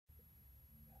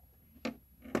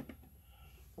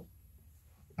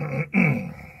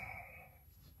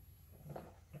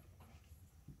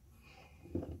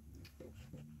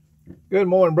Good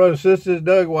morning, brothers and sisters.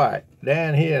 Doug White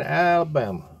down here in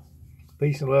Alabama.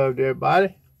 Peace and love to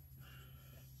everybody.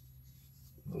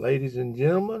 Ladies and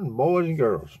gentlemen, boys and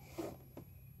girls.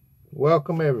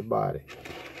 Welcome everybody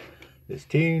that's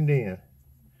tuned in.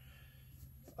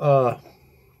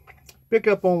 Pick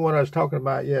up on what I was talking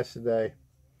about yesterday.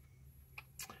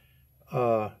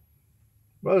 Brothers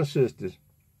and sisters,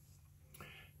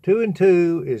 2 and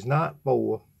 2 is not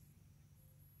 4.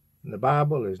 And the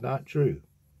Bible is not true.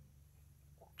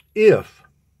 If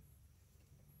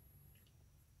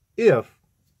the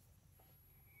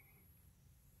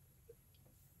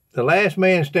last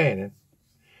man standing,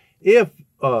 if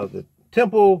the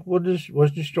temple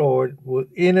was destroyed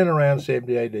in and around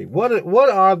 70 AD, what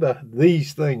are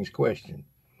these things question?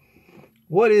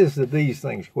 What is the these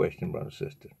things question, brother and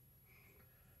sister?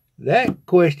 That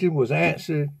question was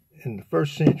answered in the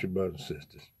 1st century, brothers and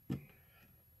sisters.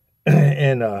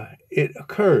 And it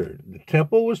occurred. The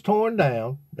temple was torn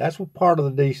down. That's what part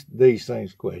of the these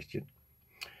things question.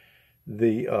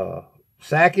 The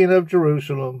sacking of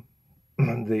Jerusalem,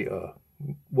 the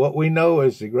what we know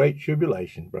as the Great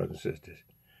Tribulation, brothers and sisters.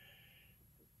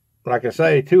 Like I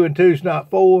say, 2 and 2 is not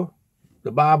 4.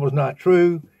 The Bible's not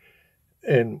true,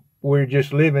 and we're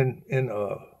just living in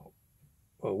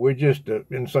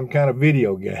in some kind of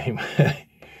video game,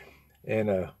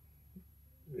 and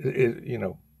you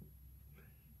know.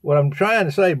 What I'm trying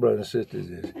to say, brothers and sisters,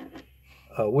 is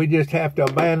we just have to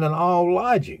abandon all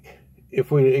logic if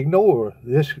we ignore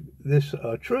this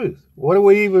truth. What do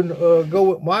we even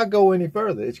why go any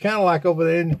further? It's kind of like over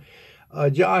there in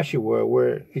Joshua,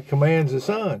 where he commands the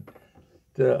sun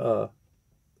to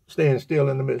stand still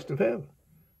in the midst of heaven.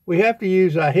 We have to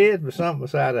use our head for something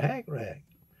beside a hack rag.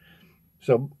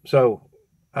 So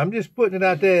I'm just putting it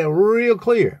out there real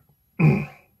clear.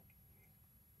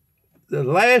 The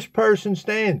last person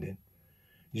standing,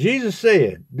 Jesus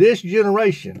said, this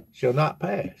generation shall not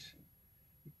pass.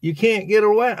 You can't get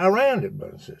around it,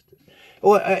 brothers and sisters.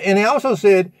 Well, and he also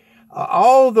said,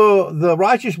 all the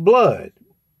righteous blood,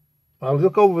 I'll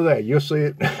look over there, you'll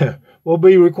see it, will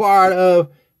be required of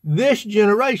this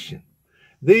generation.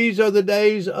 These are the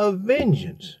days of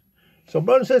vengeance. So,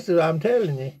 brothers and sisters, I'm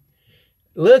telling you,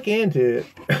 look into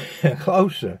it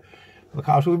closer,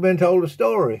 because we've been told a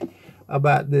story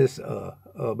about this,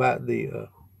 about the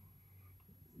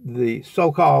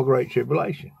so-called Great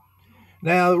Tribulation.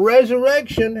 Now, the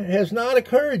resurrection has not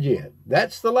occurred yet.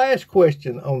 That's the last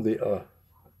question on the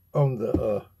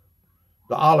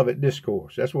Olivet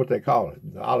Discourse. That's what they call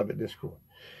it, the Olivet Discourse.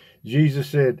 Jesus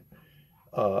said,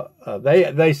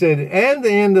 they said, and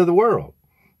the end of the world.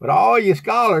 But all you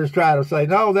scholars try to say,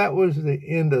 no, that was the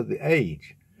end of the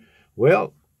age.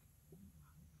 Well,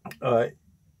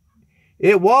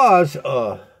 it was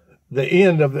the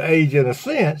end of the age in a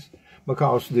sense,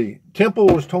 because the temple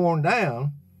was torn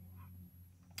down,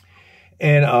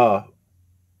 and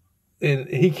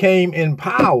he came in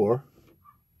power.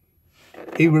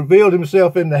 He revealed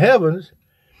himself in the heavens,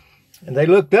 and they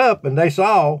looked up and they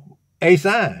saw a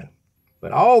sign.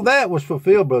 But all that was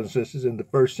fulfilled, brothers and sisters, in the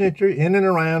 1st century, in and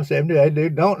around 70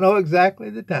 AD. Don't know exactly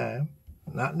the time,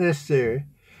 not necessary,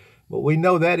 but we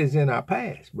know that is in our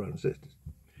past, brothers and sisters.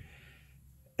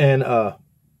 And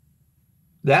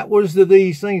that was the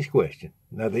these things question.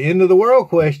 Now, the end of the world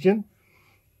question,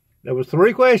 there was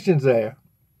 3 questions there.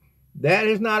 That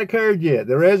has not occurred yet.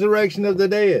 The resurrection of the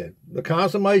dead, the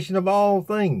consummation of all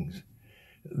things,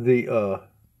 the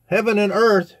heaven and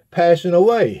earth passing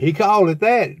away. He called it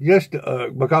that just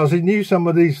because he knew some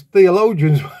of these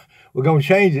theologians were going to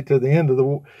change it to the end of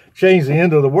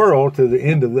the world to the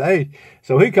end of the age.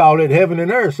 So he called it heaven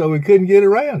and earth, so we couldn't get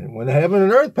around it. When the heaven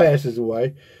and earth passes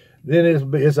away, then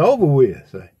it's over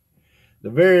with, the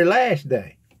very last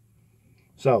day.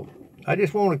 So I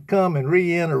just want to come and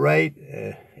reiterate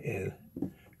and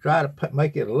try to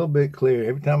make it a little bit clear.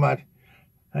 Every time I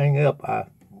hang up, I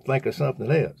think of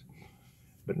something else.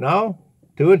 But no,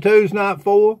 2 and 2 is not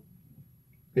 4.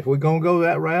 If we're going to go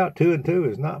that route, 2 and 2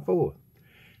 is not 4.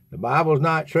 The Bible's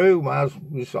not true. Might as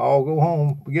well just all go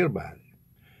home, forget about it.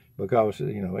 Because,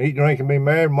 you know, eat, drink, and be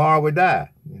merry, tomorrow we die.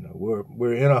 You know,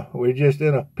 we're just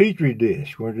in a petri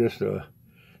dish. We're just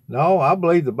no, I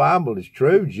believe the Bible is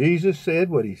true. Jesus said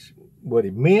what he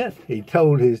meant. He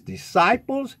told his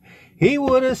disciples. He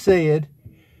would have said,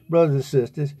 brothers and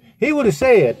sisters, he would have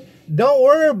said, don't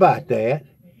worry about that.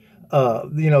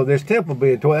 You know, this temple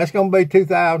being torn, that's going to be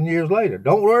 2,000 years later.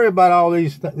 Don't worry about all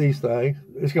these things.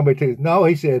 It's going to be no,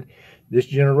 he said, this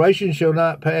generation shall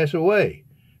not pass away.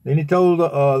 Then he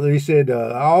told, he said,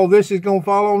 all this is going to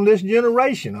fall on this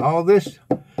generation. All this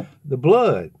the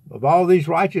blood of all these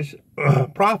righteous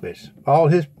prophets,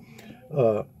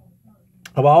 of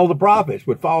all the prophets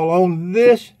would fall on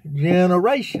this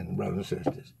generation, brothers and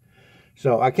sisters.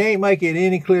 So I can't make it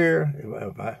any clearer,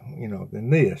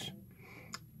 than this.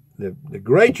 The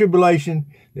great tribulation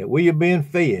that we have been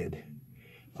fed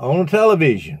on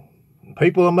television,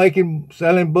 people are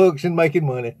selling books and making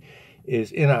money,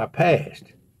 is in our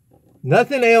past.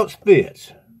 Nothing else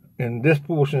fits in this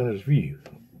portion of this view.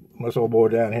 My old boy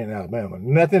down here in Alabama,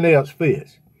 nothing else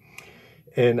fits.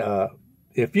 And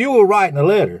if you were writing a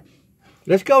letter,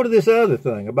 let's go to this other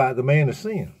thing about the man of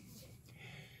sin.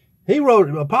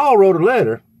 Paul wrote a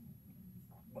letter.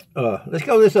 Let's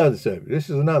go to this other subject. This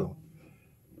is another one.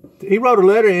 He wrote a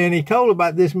letter and he told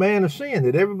about this man of sin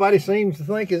that everybody seems to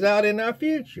think is out in our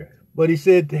future. But he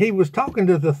said he was talking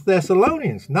to the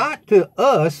Thessalonians, not to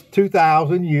us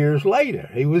 2,000 years later.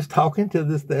 He was talking to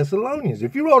the Thessalonians.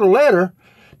 If you wrote a letter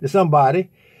to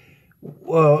somebody,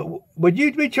 would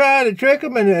you be trying to trick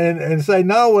them and say,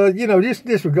 no, well, just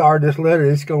disregard this letter.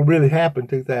 It's going to really happen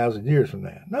 2,000 years from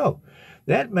now. No,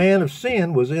 that man of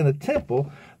sin was in a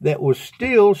temple that was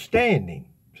still standing.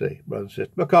 See, brothers and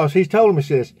sisters, because he told him, he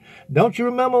says, don't you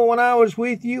remember when I was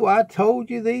with you, I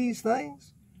told you these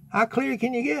things? How clear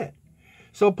can you get?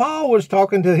 So Paul was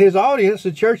talking to his audience,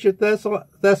 the church at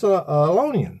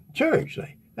Thessalonian church.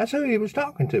 See? That's who he was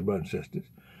talking to, brothers and sisters.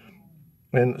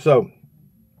 And so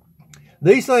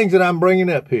these things that I'm bringing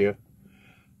up here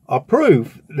are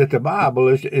proof that the Bible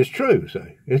is true.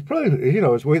 See? It's proof,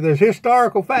 there's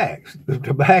historical facts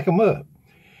to back them up.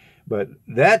 But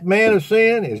that man of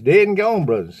sin is dead and gone,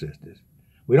 brothers and sisters.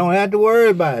 We don't have to worry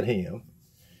about him.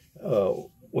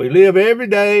 We live every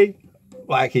day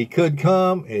like he could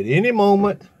come at any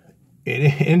moment,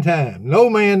 in time. No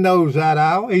man knows that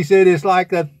hour. He said it's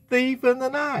like a thief in the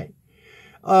night.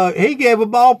 He gave a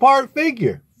ballpark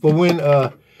figure for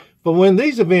when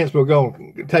these events were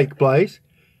going to take place.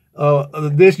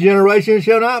 This generation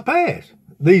shall not pass.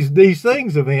 These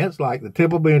events, like the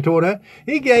temple being torn down,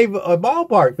 he gave a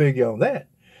ballpark figure on that.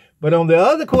 But on the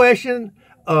other question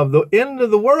of the end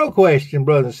of the world question,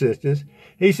 brothers and sisters,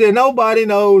 he said nobody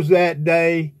knows that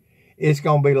day. It's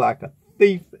going to be like a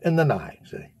thief in the night,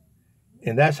 see?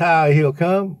 And that's how he'll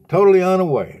come, totally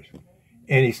unawares.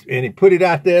 And he put it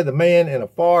out there, the man in a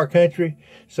far country,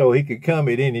 so he could come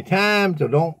at any time.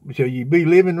 So you be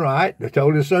living right. They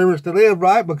told his servants to live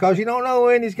right because you don't know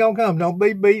when he's going to come. Don't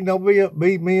be beaten, don't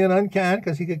be mean and unkind,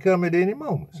 because he could come at any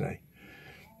moment, see?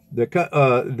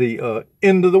 The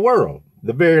end of the world,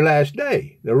 the very last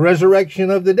day, the resurrection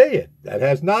of the dead. That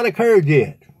has not occurred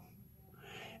yet.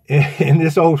 In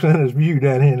this old sinner's view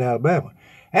down here in Alabama.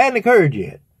 Hadn't occurred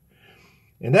yet.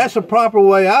 And that's a proper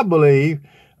way, I believe,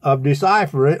 of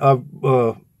discerning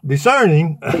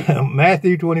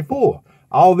Matthew 24.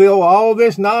 Although all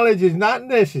this knowledge is not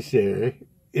necessary,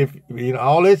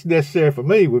 all that's necessary for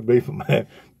me would be for my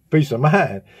peace of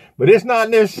mind. But it's not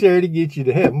necessary to get you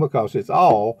to heaven, because it's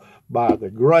all by the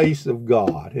grace of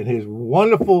God and his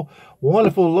wonderful,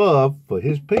 wonderful love for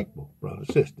his people, brothers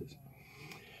and sisters.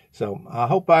 So I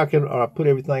hope I can put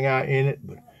everything out in it,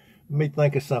 but let me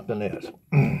think of something else.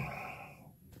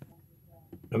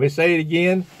 Let me say it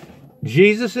again.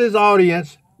 Jesus'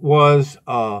 audience was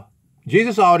the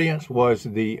disciples,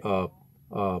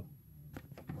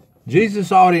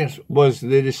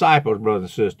 brothers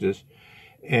and sisters,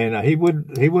 and he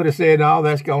would have said, "Oh,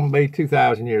 that's going to be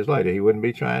 2,000 years later." He wouldn't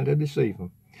be trying to deceive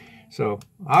them. So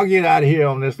I'll get out of here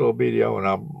on this little video, and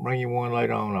I'll bring you one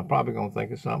later on. I'm probably going to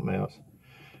think of something else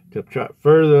to try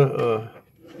further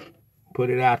put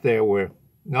it out there where,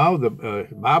 no, the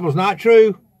Bible's not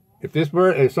true. If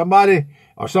somebody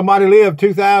lived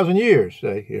 2,000 years,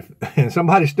 say, and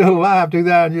somebody's still alive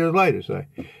 2,000 years later, say,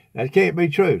 that can't be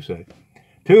true, say.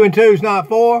 2 and 2 is not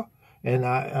 4, and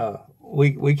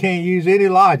we can't use any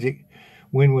logic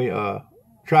when we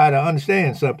try to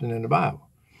understand something in the Bible.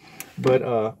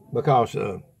 But because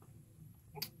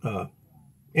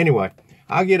anyway,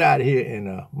 I'll get out of here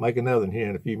and make another one here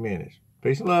in a few minutes.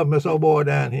 Peace and love, Miss Old Boy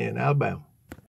down here in Alabama.